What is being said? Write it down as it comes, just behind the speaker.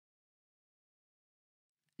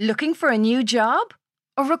Looking for a new job?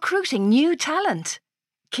 Or recruiting new talent?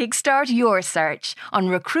 Kickstart your search on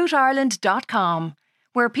recruitireland.com,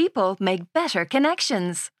 where people make better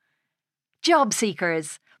connections. Job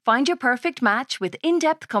seekers, find your perfect match with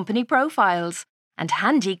in-depth company profiles and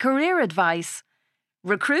handy career advice.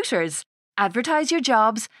 Recruiters, advertise your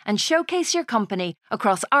jobs and showcase your company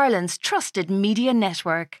across Ireland's trusted media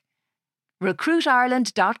network.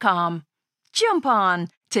 recruitireland.com. Jump on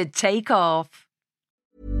to take off.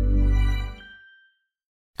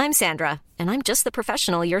 I'm Sandra, and I'm just the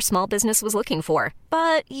professional your small business was looking for.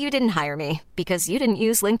 But you didn't hire me because you didn't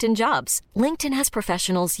use LinkedIn Jobs. LinkedIn has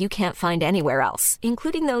professionals you can't find anywhere else,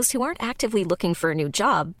 including those who aren't actively looking for a new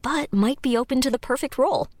job, but might be open to the perfect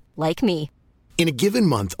role, like me. In a given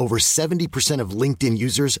month, over 70% of LinkedIn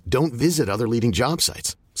users don't visit other leading job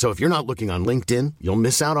sites. So if you're not looking on LinkedIn, you'll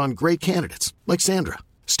miss out on great candidates like Sandra.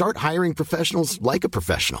 Start hiring professionals like a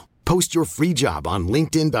professional. Post your free job on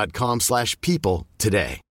linkedin.com/people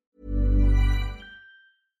today.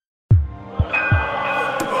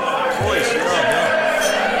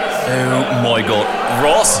 Oh my god,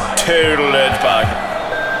 Ross total it back.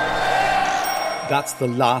 That's the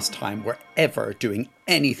last time we're ever doing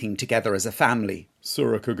anything together as a family,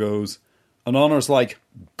 Sorcha goes. And Honor's like,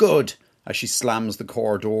 good, as she slams the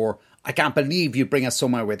car door. I can't believe you bring us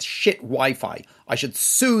somewhere with shit Wi-Fi. I should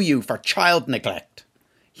sue you for child neglect.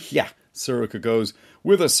 Yeah, Sorcha goes,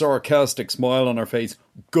 with a sarcastic smile on her face.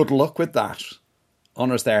 Good luck with that.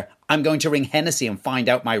 Honor's there. I'm going to ring Hennessy and find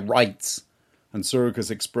out my rights. And Sorcha's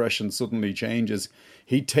expression suddenly changes.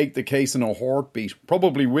 He'd take the case in a heartbeat,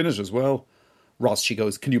 probably win it as well. Ross, she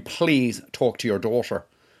goes, can you please talk to your daughter?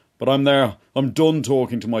 But I'm there. I'm done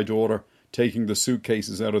talking to my daughter, taking the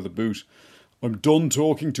suitcases out of the boot. I'm done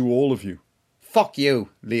talking to all of you. Fuck you,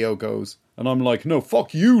 Leo goes. And I'm like, no,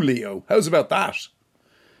 fuck you, Leo. How's about that?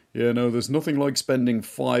 Yeah, no, there's nothing like spending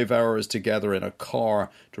 5 hours together in a car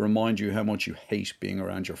to remind you how much you hate being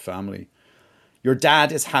around your family. Your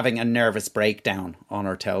dad is having a nervous breakdown,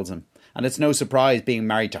 Honor tells him. And it's no surprise being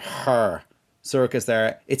married to her. Sorcha's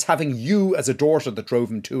there. It's having you as a daughter that drove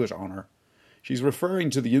him to it, Honor. She's referring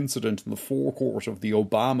to the incident in the forecourt of the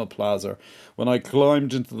Obama Plaza when I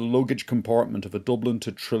climbed into the luggage compartment of a Dublin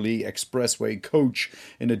to Tralee expressway coach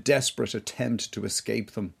in a desperate attempt to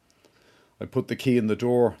escape them. I put the key in the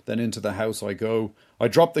door, then into the house I go. I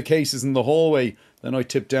drop the cases in the hallway, then I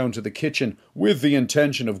tip down to the kitchen with the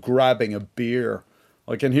intention of grabbing a beer.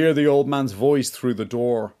 I can hear the old man's voice through the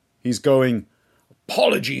door. He's going,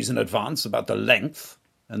 apologies in advance about the length.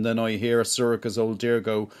 And then I hear Sorcha's old dear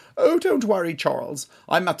go, oh, don't worry, Charles.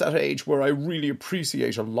 I'm at that age where I really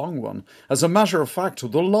appreciate a long one. As a matter of fact,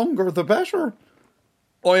 the longer the better.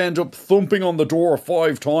 I end up thumping on the door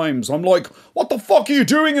 5 times. I'm like, what the fuck are you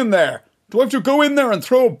doing in there? Do I have to go in there and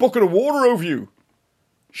throw a bucket of water over you?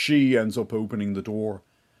 She ends up opening the door.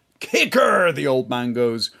 Kicker, the old man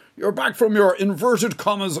goes. You're back from your inverted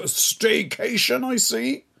commas staycation, I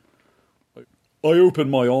see. I open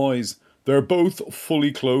my eyes. They're both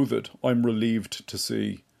fully clothed, I'm relieved to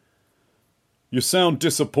see. You sound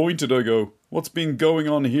disappointed, I go. What's been going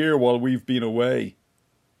on here while we've been away?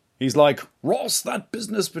 He's like, Ross, that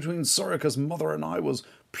business between Sorcha's mother and I was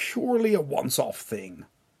purely a once-off thing.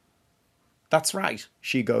 That's right,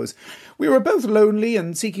 she goes. We were both lonely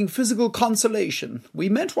and seeking physical consolation. We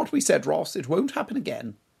meant what we said, Ross. It won't happen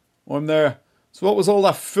again. I'm there. So what was all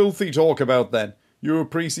that filthy talk about then? You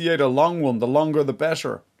appreciate a long one, the longer the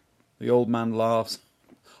better. The old man laughs.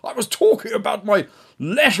 I was talking about my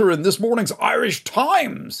letter in this morning's Irish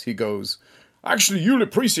Times, he goes. Actually, you'll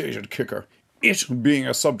appreciate it, Kicker. It being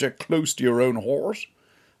a subject close to your own heart.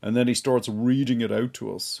 And then he starts reading it out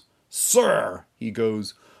to us. Sir, he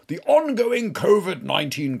goes, the ongoing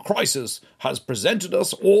COVID-19 crisis has presented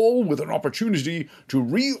us all with an opportunity to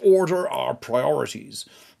reorder our priorities.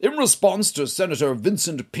 In response to Senator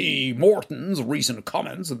Vincent P. Morton's recent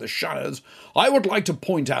comments in the Shannon, I would like to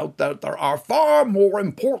point out that there are far more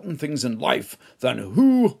important things in life than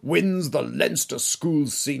who wins the Leinster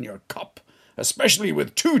Schools Senior Cup, especially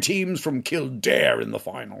with 2 teams from Kildare in the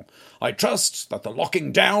final. I trust that the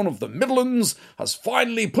locking down of the Midlands has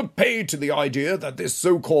finally put paid to the idea that this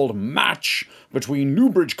so-called match between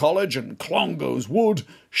Newbridge College and Clongowes Wood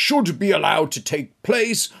should be allowed to take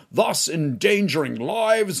place, thus endangering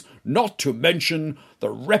lives, not to mention the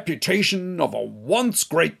reputation of a once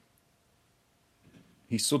great...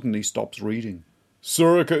 He suddenly stops reading.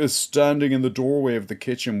 Sorcha is standing in the doorway of the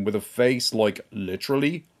kitchen with a face like,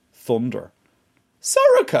 literally, thunder.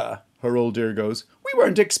 Sorcha, her old dear goes, we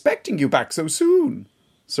weren't expecting you back so soon.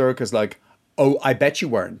 Sorcha's like, oh, I bet you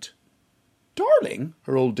weren't. Darling,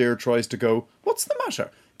 her old dear tries to go, what's the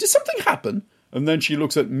matter? Did something happen? And then she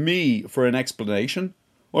looks at me for an explanation.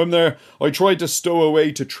 I'm there. I tried to stow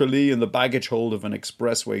away to Tralee in the baggage hold of an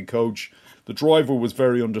expressway coach. The driver was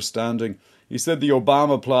very understanding. He said the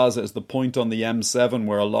Obama Plaza is the point on the M7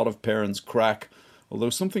 where a lot of parents crack. Although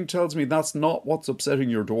something tells me that's not what's upsetting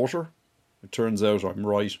your daughter. It turns out I'm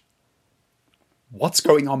right. What's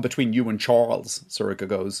going on between you and Charles? Sorcha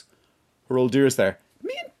goes. Her old dear's there.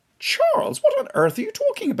 Me and Charles? What on earth are you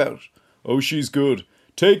talking about? Oh, she's good.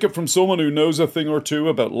 Take it from someone who knows a thing or two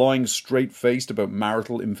about lying straight-faced about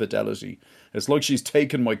marital infidelity. It's like she's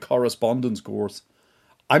taken my correspondence course.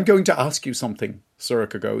 I'm going to ask you something,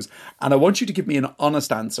 Sorcha goes, and I want you to give me an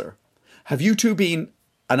honest answer. Have you two been,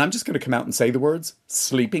 and I'm just going to come out and say the words,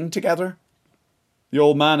 sleeping together? The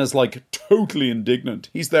old man is like totally indignant.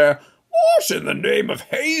 He's there. What in the name of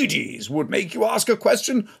Hades would make you ask a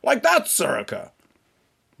question like that, Sorcha?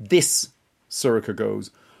 This, Sorcha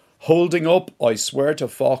goes, holding up, I swear to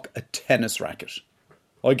fuck, a tennis racket.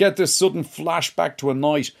 I get this sudden flashback to a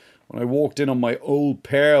night when I walked in on my old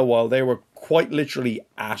pair while they were quite literally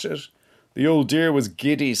at it. The old dear was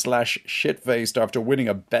giddy / shit-faced after winning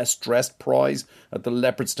a best dressed prize at the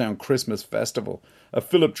Leopardstown Christmas Festival, a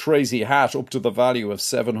Philip Tracy hat up to the value of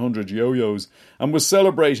 700 yo-yos, and was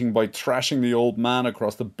celebrating by thrashing the old man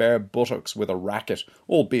across the bare buttocks with a racket,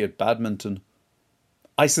 albeit badminton.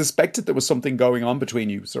 I suspected there was something going on between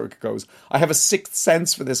you, Sorcha goes. I have a sixth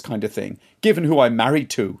sense for this kind of thing, given who I'm married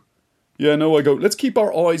to. Yeah, no, I go, let's keep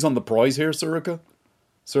our eyes on the prize here, Sorcha.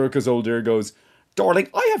 Sorcha's old dear goes, darling,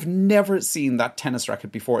 I have never seen that tennis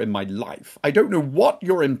racket before in my life. I don't know what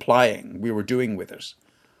you're implying we were doing with it.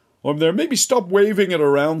 I'm there, maybe stop waving it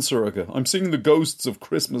around, Sorcha. I'm seeing the ghosts of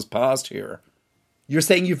Christmas past here. You're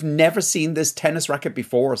saying you've never seen this tennis racket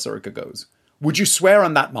before, Sorcha goes. Would you swear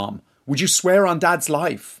on that, Mom? Would you swear on Dad's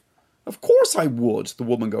life? Of course I would, the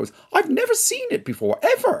woman goes. I've never seen it before,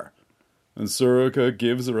 ever. And Sorcha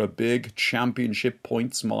gives her a big championship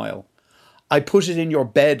point smile. I put it in your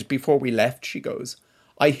bed before we left, she goes.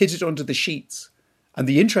 I hid it under the sheets. And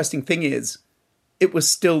the interesting thing is, it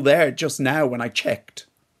was still there just now when I checked.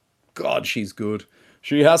 God, she's good.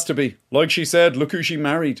 She has to be. Like she said, look who she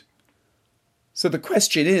married. So the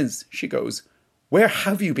question is, she goes, where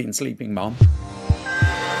have you been sleeping, Mom?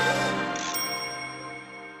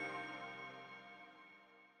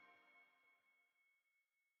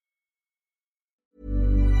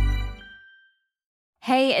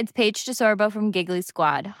 Hey, it's Paige DeSorbo from Giggly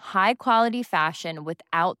Squad. High quality fashion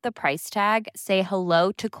without the price tag. Say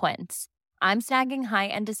hello to Quince. I'm snagging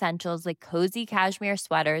high-end essentials like cozy cashmere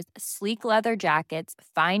sweaters, sleek leather jackets,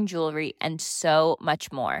 fine jewelry, and so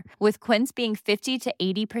much more. With Quince being 50 to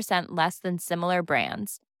 80% less than similar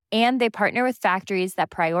brands. And they partner with factories that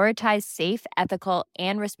prioritize safe, ethical,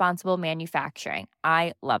 and responsible manufacturing.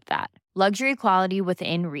 I love that. Luxury quality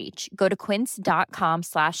within reach. Go to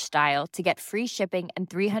quince.com/style to get free shipping and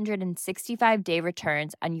 365-day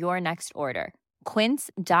returns on your next order.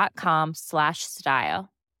 Quince.com/style.